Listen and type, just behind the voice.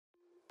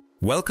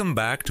Welcome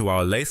back to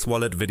our Lace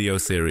Wallet video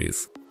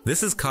series.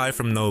 This is Kai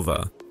from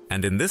Nova,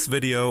 and in this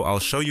video I'll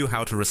show you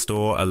how to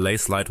restore a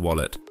Lace Lite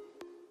wallet.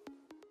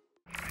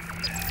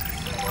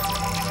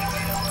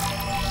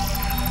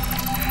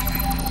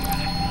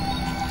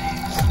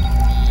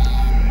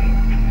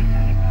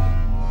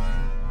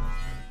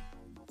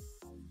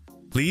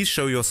 Please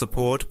show your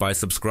support by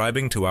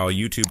subscribing to our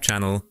YouTube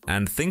channel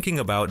and thinking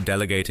about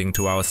delegating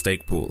to our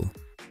stake pool.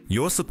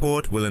 Your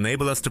support will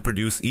enable us to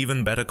produce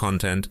even better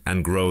content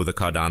and grow the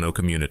Cardano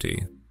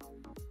community.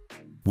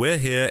 We're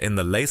here in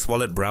the Lace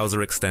Wallet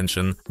browser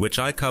extension, which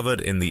I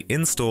covered in the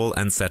install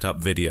and setup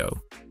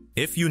video.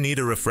 If you need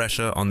a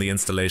refresher on the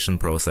installation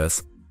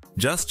process,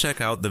 just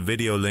check out the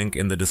video link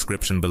in the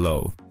description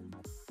below.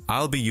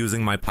 I'll be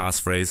using my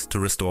passphrase to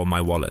restore my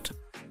wallet.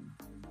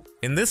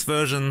 In this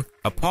version,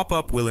 a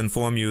pop-up will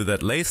inform you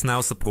that Lace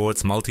now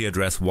supports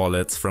multi-address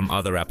wallets from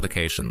other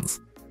applications.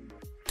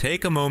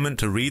 Take a moment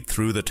to read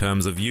through the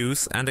terms of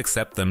use and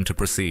accept them to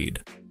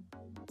proceed.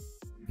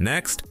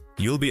 Next,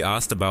 you'll be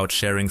asked about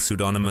sharing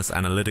pseudonymous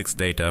analytics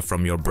data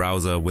from your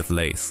browser with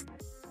Lace.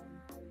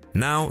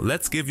 Now,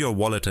 let's give your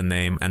wallet a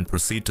name and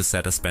proceed to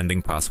set a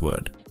spending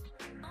password.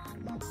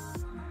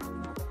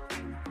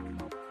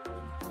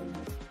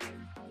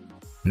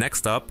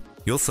 Next up,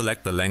 you'll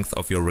select the length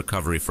of your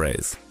recovery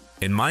phrase.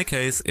 In my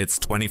case, it's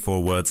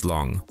 24 words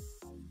long.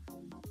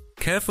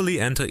 Carefully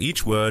enter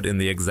each word in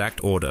the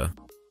exact order.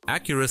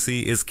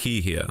 Accuracy is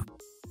key here.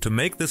 To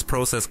make this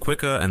process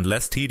quicker and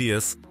less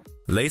tedious,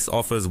 Lace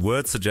offers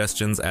word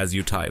suggestions as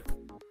you type.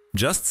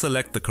 Just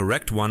select the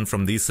correct one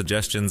from these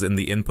suggestions in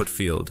the input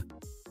field.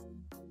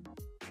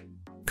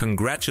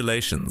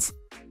 Congratulations!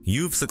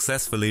 You've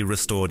successfully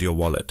restored your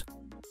wallet.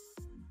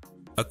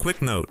 A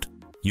quick note.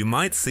 You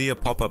might see a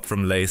pop-up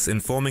from Lace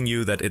informing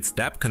you that its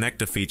dApp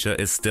connector feature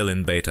is still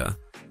in beta.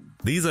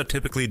 These are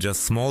typically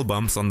just small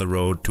bumps on the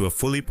road to a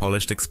fully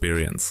polished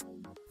experience.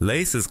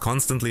 Lace is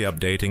constantly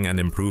updating and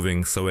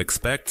improving, so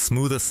expect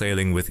smoother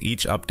sailing with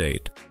each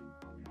update.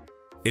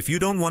 If you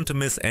don't want to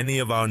miss any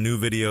of our new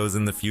videos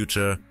in the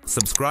future,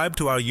 subscribe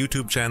to our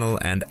YouTube channel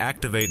and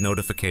activate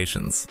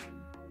notifications.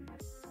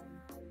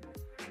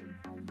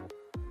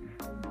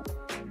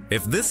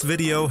 If this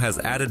video has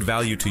added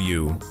value to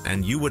you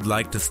and you would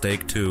like to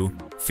stake too,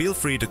 feel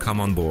free to come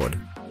on board.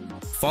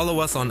 Follow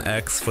us on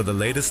X for the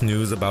latest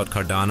news about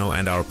Cardano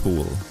and our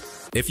pool.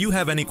 If you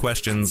have any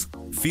questions,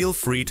 feel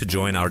free to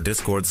join our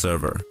Discord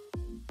server.